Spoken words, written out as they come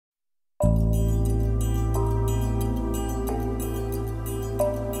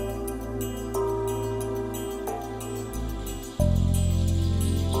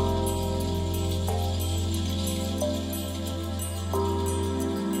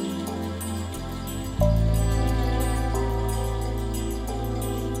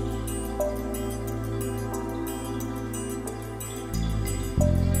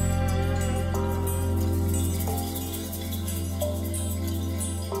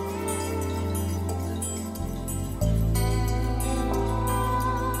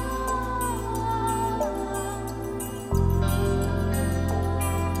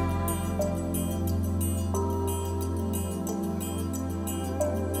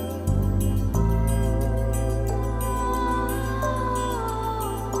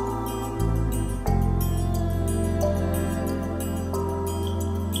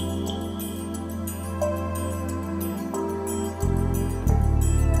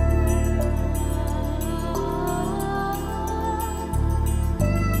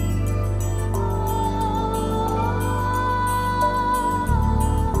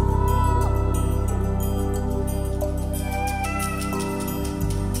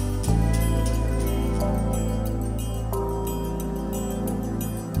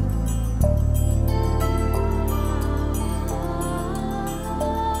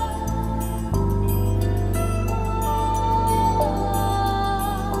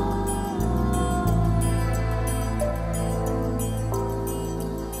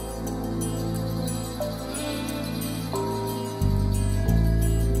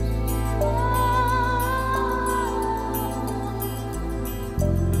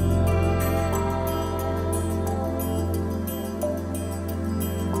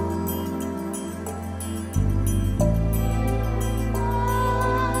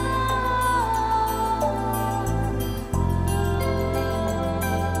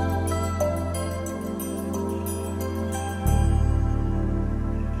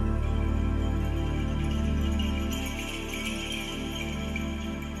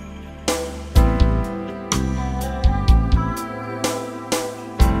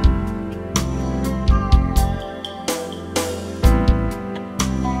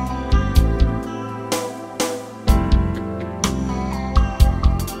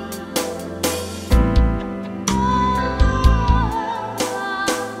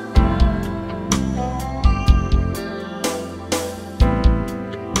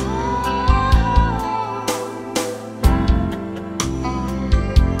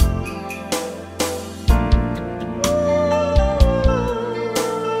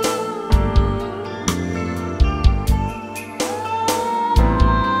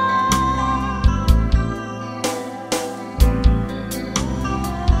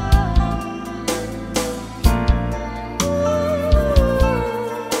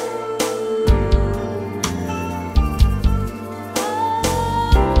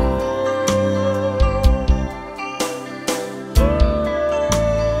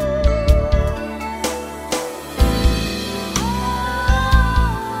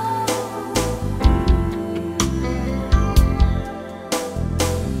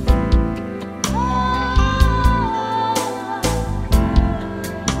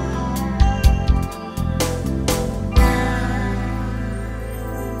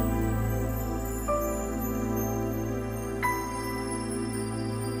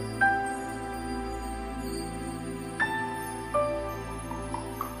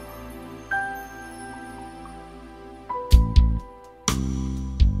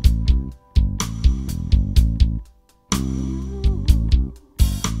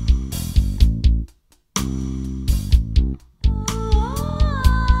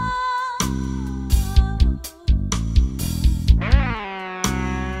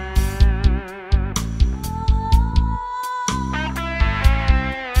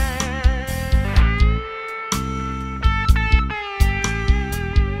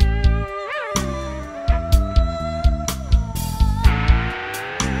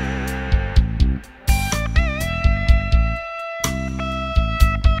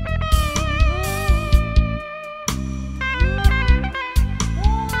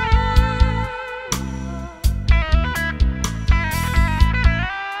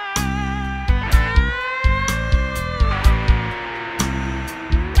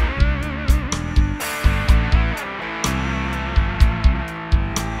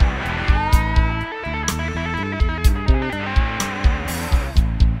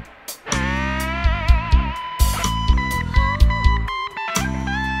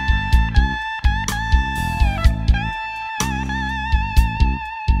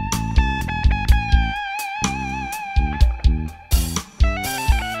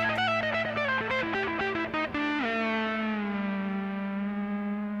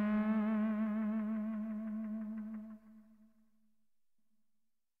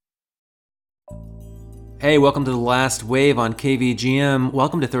Hey, welcome to The Last Wave on KVGM.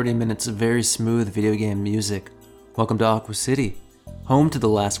 Welcome to 30 minutes of very smooth video game music. Welcome to Aqua City, home to The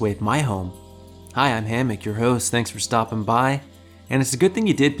Last Wave, my home. Hi, I'm Hammock, your host. Thanks for stopping by. And it's a good thing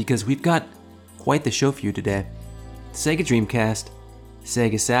you did because we've got quite the show for you today. Sega Dreamcast,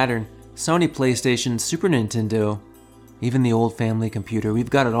 Sega Saturn, Sony PlayStation, Super Nintendo, even the old family computer.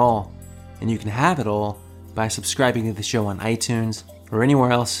 We've got it all. And you can have it all by subscribing to the show on iTunes or anywhere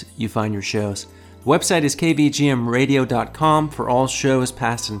else you find your shows. The website is kvgmradio.com for all shows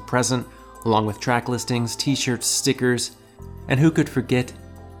past and present, along with track listings, t-shirts, stickers, and who could forget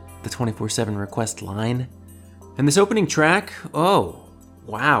the 24/7 request line? And this opening track, oh,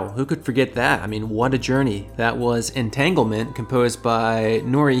 wow, who could forget that? I mean, what a journey. That was Entanglement, composed by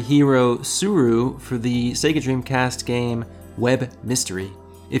Norihiro Tsuru for the Sega Dreamcast game Web Mystery.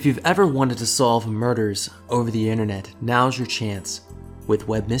 If you've ever wanted to solve murders over the internet, now's your chance with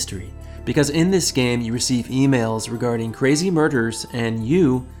Web Mystery. Because in this game, you receive emails regarding crazy murders, and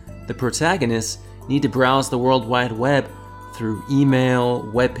you, the protagonist, need to browse the World Wide Web through email,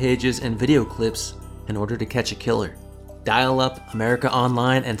 web pages, and video clips in order to catch a killer. Dial up America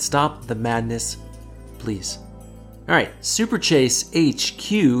Online and stop the madness, please. Alright, Super Chase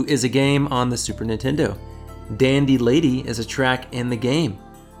HQ is a game on the Super Nintendo. Dandy Lady is a track in the game.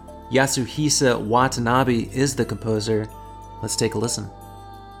 Yasuhisa Watanabe is the composer. Let's take a listen.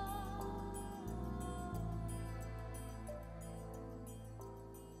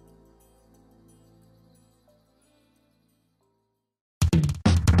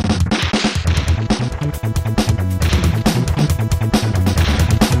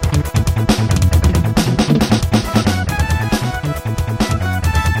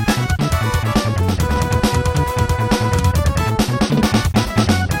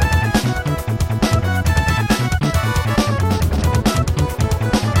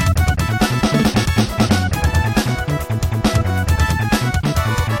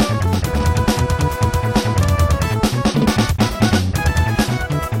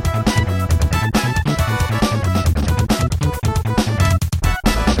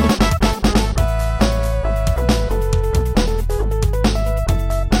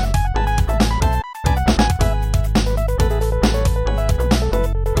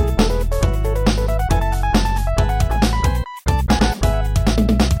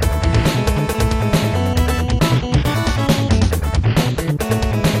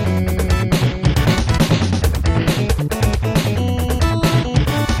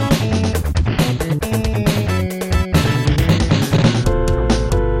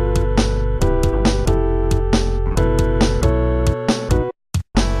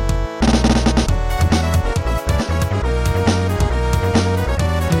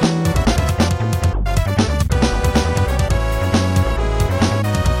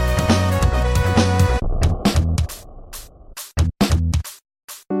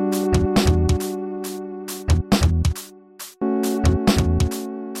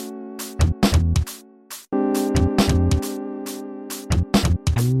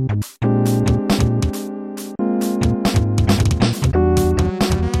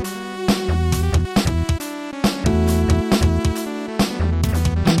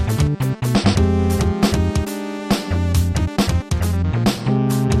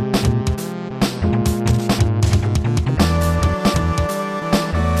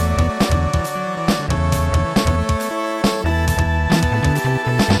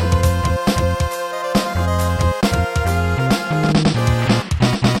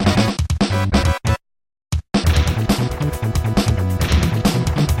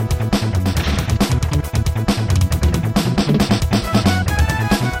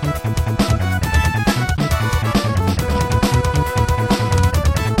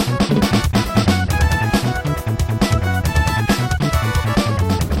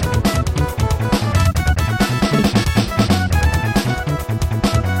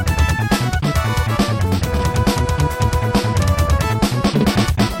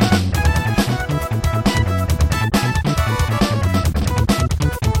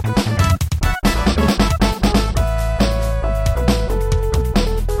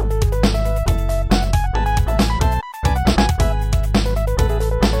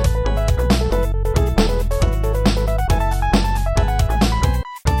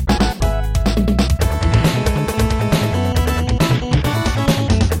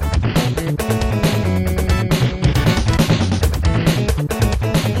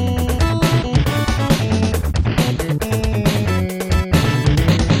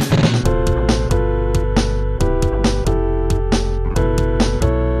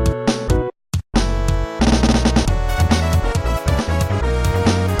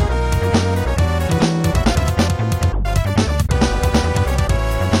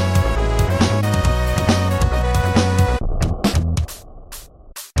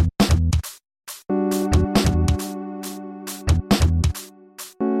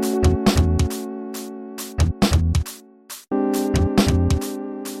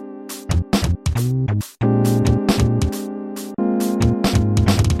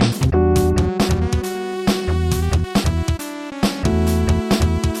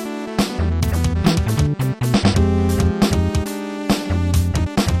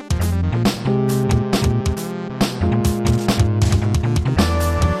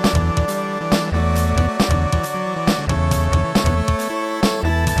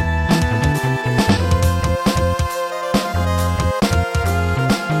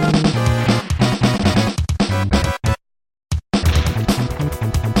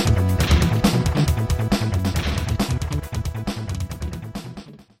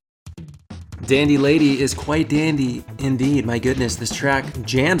 Dandy Lady is quite dandy indeed. My goodness, this track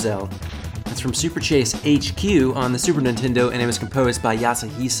jams out. It's from Super Chase HQ on the Super Nintendo, and it was composed by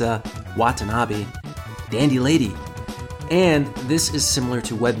Yasuhisa Watanabe. Dandy Lady. And this is similar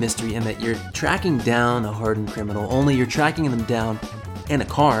to Web Mystery in that you're tracking down a hardened criminal, only you're tracking them down in a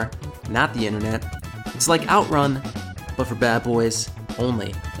car, not the internet. It's like Outrun, but for bad boys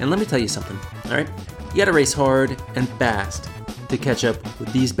only. And let me tell you something, alright? You gotta race hard and fast to catch up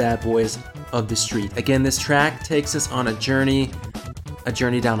with these bad boys of the street. Again, this track takes us on a journey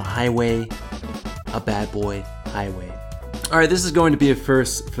down a highway, a bad boy highway. Alright, this is going to be a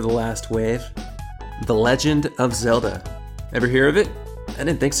first for the last wave. The Legend of Zelda. Ever hear of it? I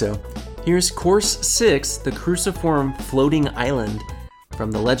didn't think so. Here's Course 6, the Cruciform Floating Island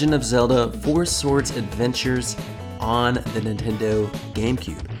from The Legend of Zelda 4 Swords Adventures on the Nintendo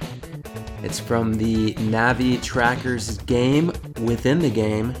GameCube. It's from the Navi Trackers game within the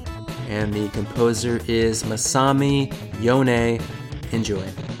game, and the composer is Masami Yone. Enjoy.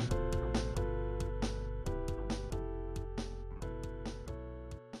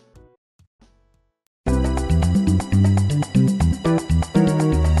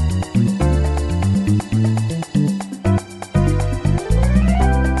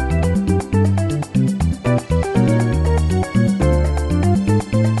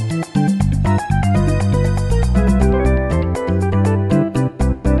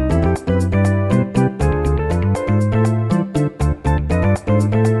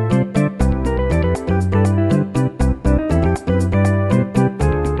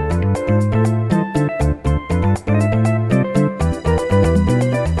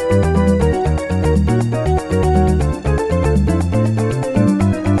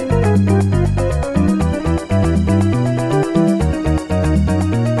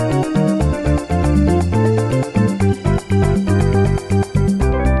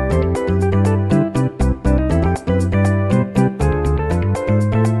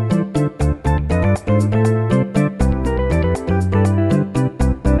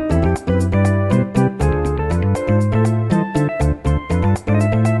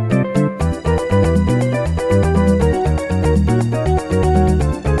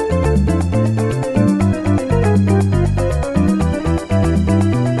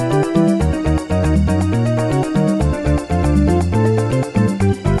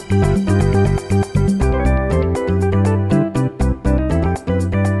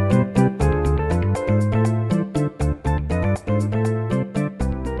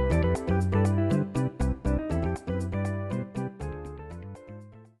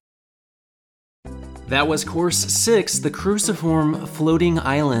 That was Course 6, the Cruciform Floating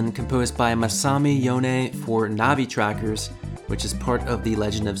Island, composed by Masami Yone for Navi Trackers, which is part of the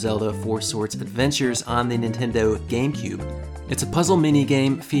Legend of Zelda 4 Swords Adventures on the Nintendo GameCube. It's a puzzle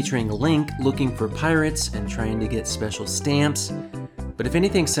minigame featuring Link looking for pirates and trying to get special stamps. But if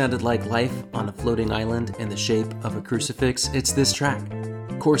anything sounded like life on a floating island in the shape of a crucifix, it's this track.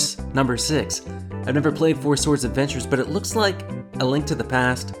 Course number 6. I've never played 4 Swords Adventures, but it looks like A Link to the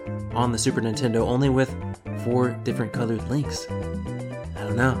Past on the Super Nintendo, only with 4 different colored links. I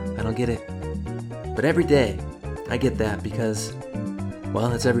don't know, I don't get it. But every day, I get that because,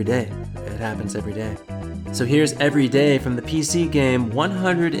 well, it's every day. It happens every day. So here's Every Day from the PC game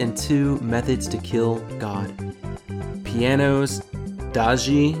 102 Methods to Kill God. Pianos, Daj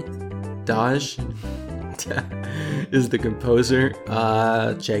is the composer.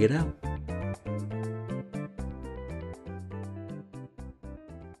 Check it out.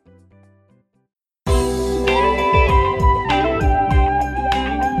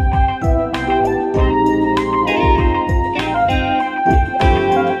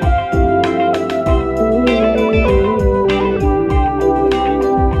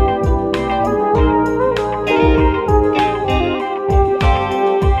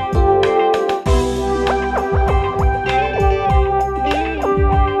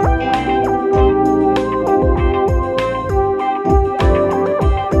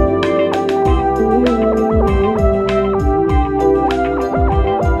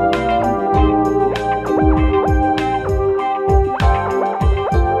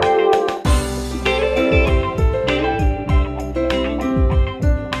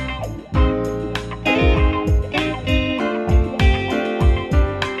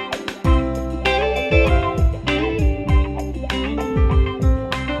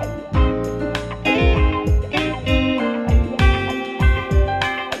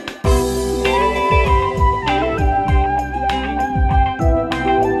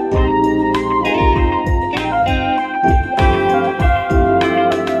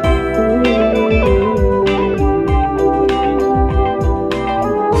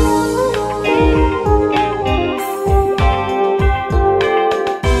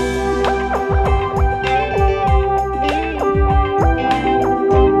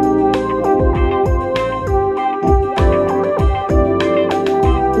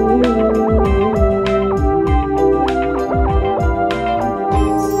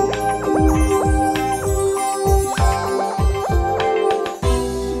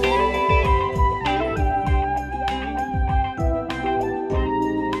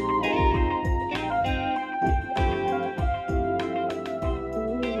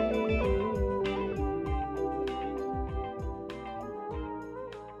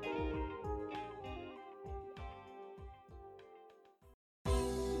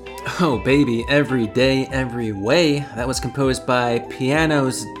 Oh baby, Every Day, Every Way. That was composed by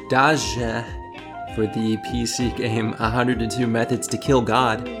Pianos Daja for the PC game 102 Methods to Kill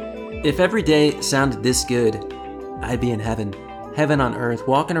God. If every day sounded this good, I'd be in heaven. Heaven on earth,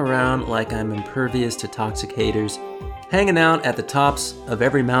 walking around like I'm impervious to toxic haters, hanging out at the tops of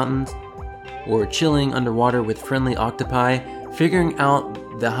every mountain, or chilling underwater with friendly octopi, figuring out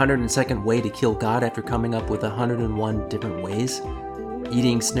the 102nd way to kill God after coming up with 101 different ways,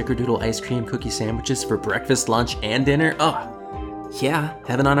 eating snickerdoodle ice cream cookie sandwiches for breakfast, lunch, and dinner. Oh, yeah,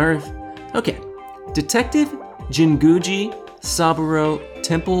 heaven on earth. Okay, Detective Jinguji Saburo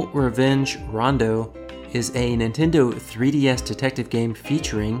Temple Revenge Rondo is a Nintendo 3DS detective game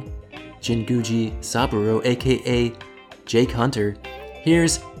featuring Jinguji Saburo, aka Jake Hunter.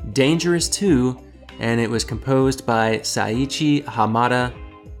 Here's Dangerous 2, and it was composed by Saiichi Hamada.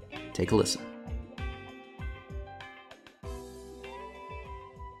 Take a listen.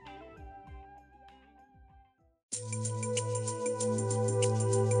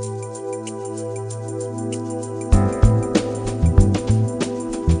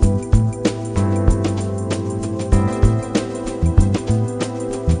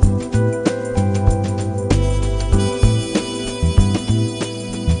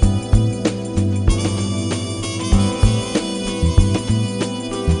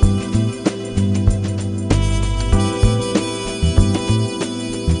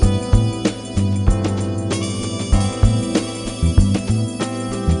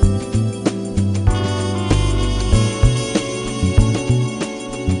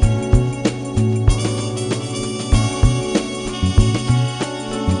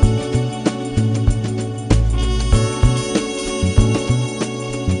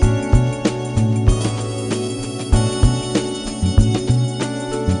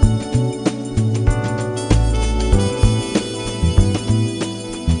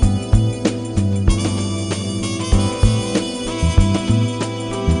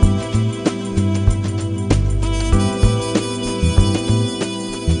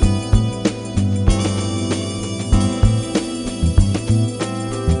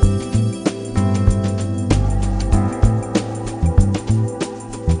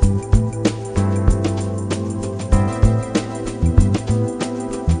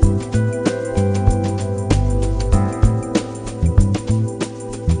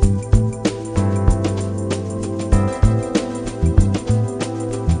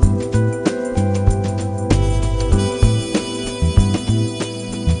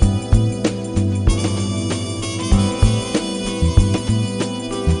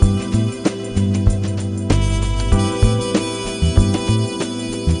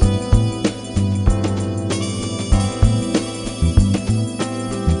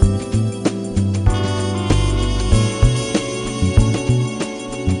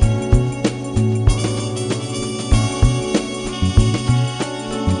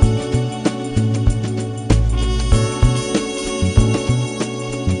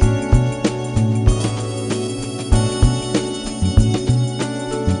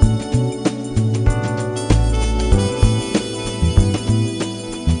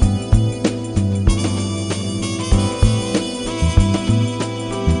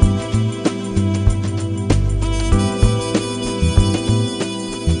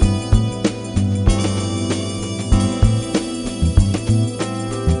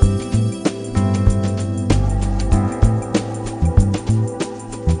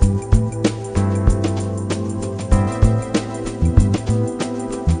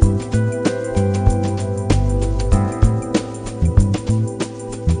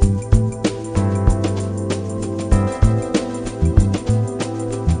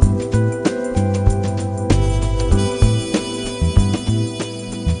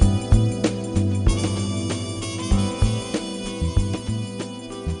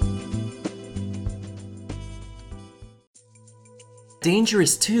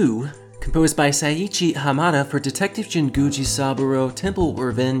 Dangerous 2, composed by Saiichi Hamada for Detective Jinguji Saburo Temple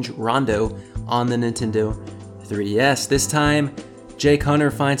Revenge Rondo on the Nintendo 3DS. This time, Jake Hunter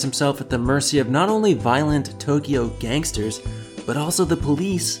finds himself at the mercy of not only violent Tokyo gangsters, but also the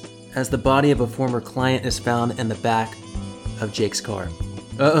police, as the body of a former client is found in the back of Jake's car.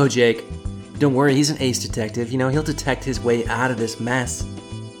 Uh-oh, Jake. Don't worry, he's an ace detective. You know, he'll detect his way out of this mess.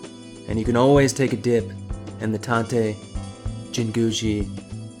 And you can always take a dip in the Tante Jinguji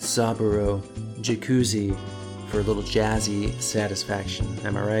Saburo Jacuzzi for a little jazzy satisfaction.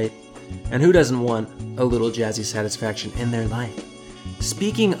 Am I right? And who doesn't want a little jazzy satisfaction in their life?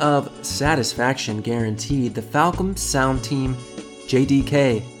 Speaking of satisfaction guaranteed, the Falcom sound team,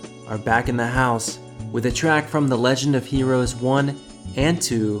 JDK, are back in the house with a track from The Legend of Heroes 1 and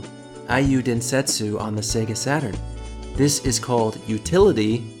 2, Ayu Densetsu on the Sega Saturn. This is called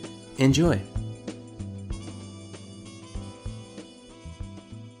Utility. Enjoy.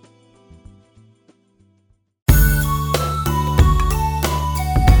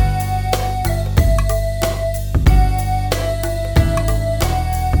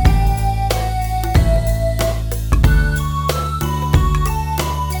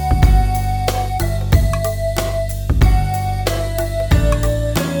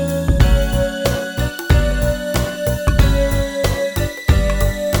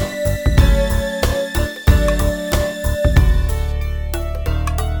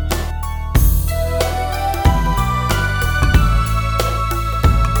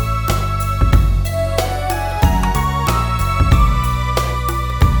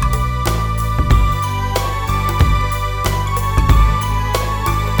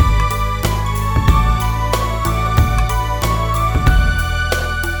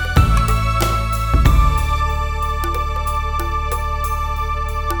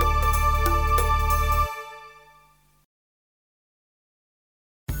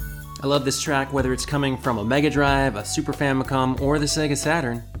 I love this track whether it's coming from a Mega Drive, a Super Famicom, or the Sega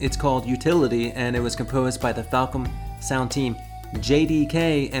Saturn. It's called Utility, and it was composed by the Falcom Sound team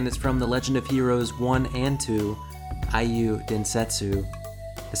JDK, and it's from The Legend of Heroes 1 and 2, Ayu Densetsu.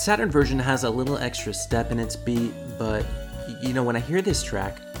 The Saturn version has a little extra step in its beat, but when I hear this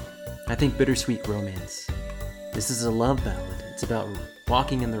track, I think Bittersweet Romance. This is a love ballad. It's about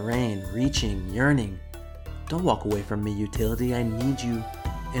walking in the rain, reaching, yearning. Don't walk away from me, Utility. I need you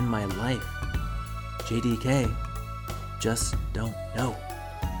in my life. JDK, just don't know.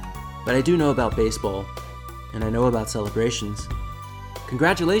 But I do know about baseball, and I know about celebrations.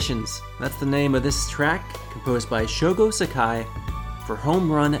 Congratulations! That's the name of this track, composed by Shogo Sakai for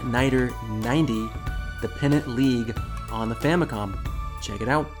Home Run Niter 90, the Pennant League on the Famicom. Check it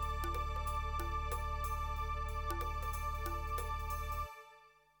out.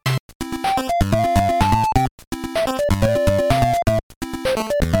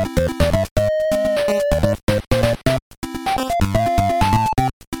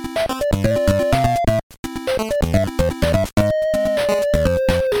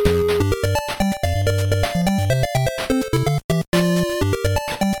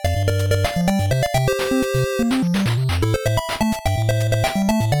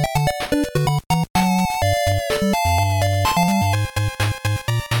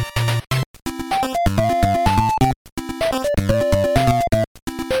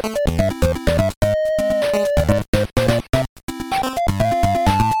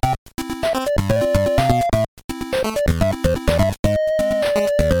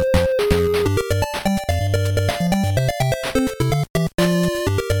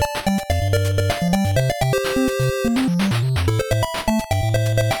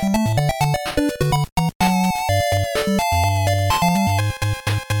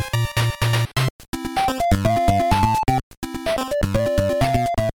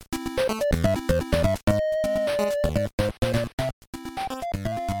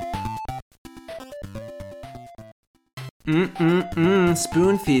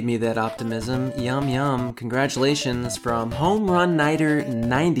 Spoon feed me that optimism. Yum yum. Congratulations from Home Run Niter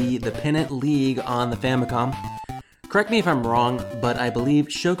 90, the Pennant League on the Famicom. Correct me if I'm wrong, but I believe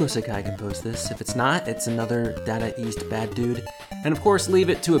Shogo Sakai composed this. If it's not, it's another Data East bad dude. And of course, leave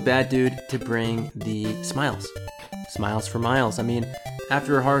it to a bad dude to bring the smiles. Smiles for miles. I mean,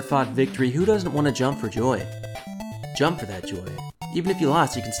 after a hard-fought victory, who doesn't want to jump for joy? Jump for that joy. Even if you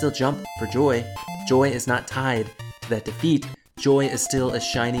lost, you can still jump for joy. Joy is not tied to that defeat. Joy is still a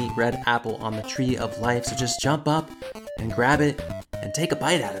shiny red apple on the tree of life, so just jump up and grab it and take a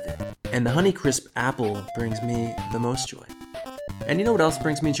bite out of it. And the Honeycrisp apple brings me the most joy. And you know what else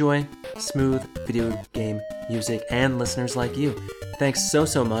brings me joy? Smooth video game music and listeners like you. Thanks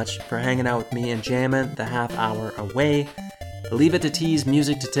so much for hanging out with me and jamming the half hour away. Leave it to T's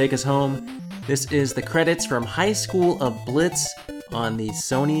music to take us home. This is the credits from High School of Blitz on the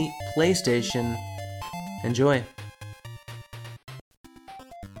Sony PlayStation. Enjoy.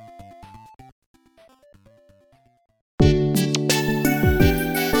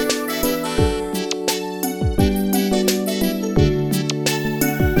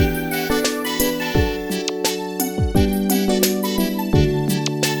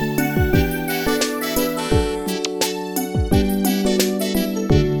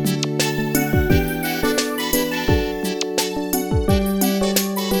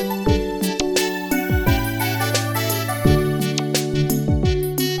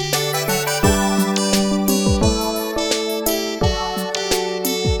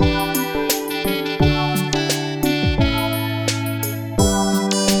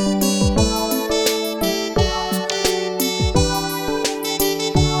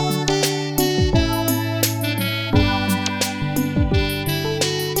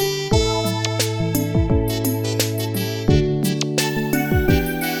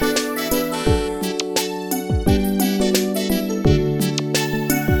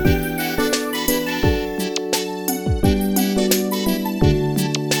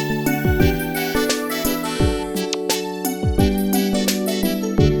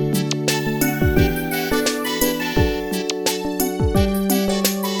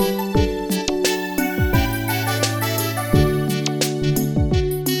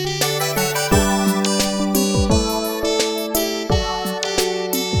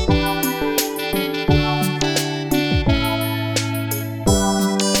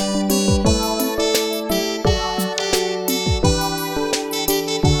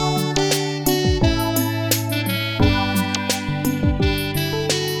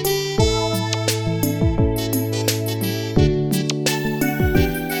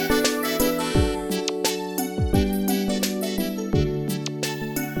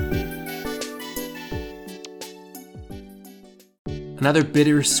 Another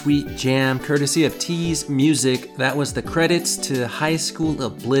bittersweet jam courtesy of Tease Music. That was the credits to High School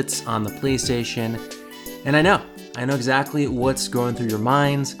of Blitz on the PlayStation. And I know exactly what's going through your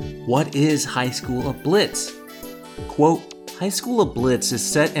minds. What is High School of Blitz? Quote, High School of Blitz is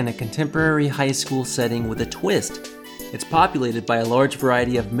set in a contemporary high school setting with a twist. It's populated by a large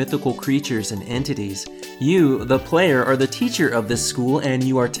variety of mythical creatures and entities. You, the player, are the teacher of this school, and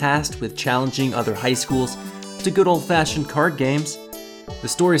you are tasked with challenging other high schools to good old-fashioned card games. The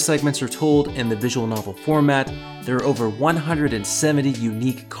story segments are told in the visual novel format. There are over 170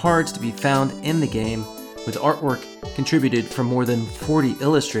 unique cards to be found in the game, with artwork contributed from more than 40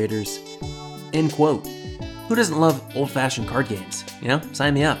 illustrators. End quote. Who doesn't love old-fashioned card games?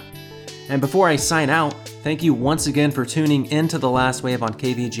 Sign me up. And before I sign out, thank you once again for tuning into The Last Wave on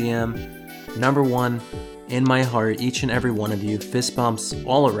KVGM. Number one in my heart, each and every one of you. Fist bumps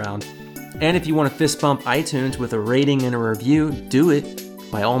all around. And if you want to fist bump iTunes with a rating and a review, do it,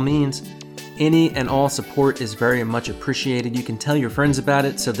 by all means. Any and all support is very much appreciated. You can tell your friends about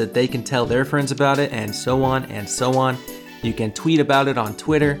it so that they can tell their friends about it, and so on and so on. You can tweet about it on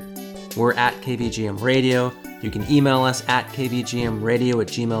Twitter. We're at KVGM Radio. You can email us at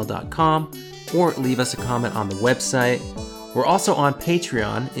kvgmradio@gmail.com or leave us a comment on the website. We're also on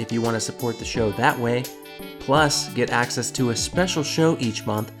Patreon if you want to support the show that way. Plus, get access to a special show each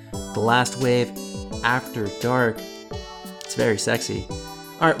month, The Last Wave After Dark. It's very sexy.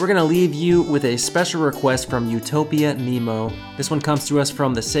 All right, we're going to leave you with a special request from Utopia Nemo. This one comes to us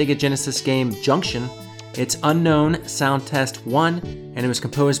from the Sega Genesis game Junction. It's Unknown Sound Test 1, and it was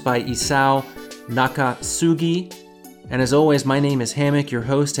composed by Isao Nakatsugi. And as always, my name is Hammock, your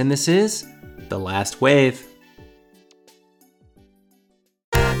host, and this is The Last Wave.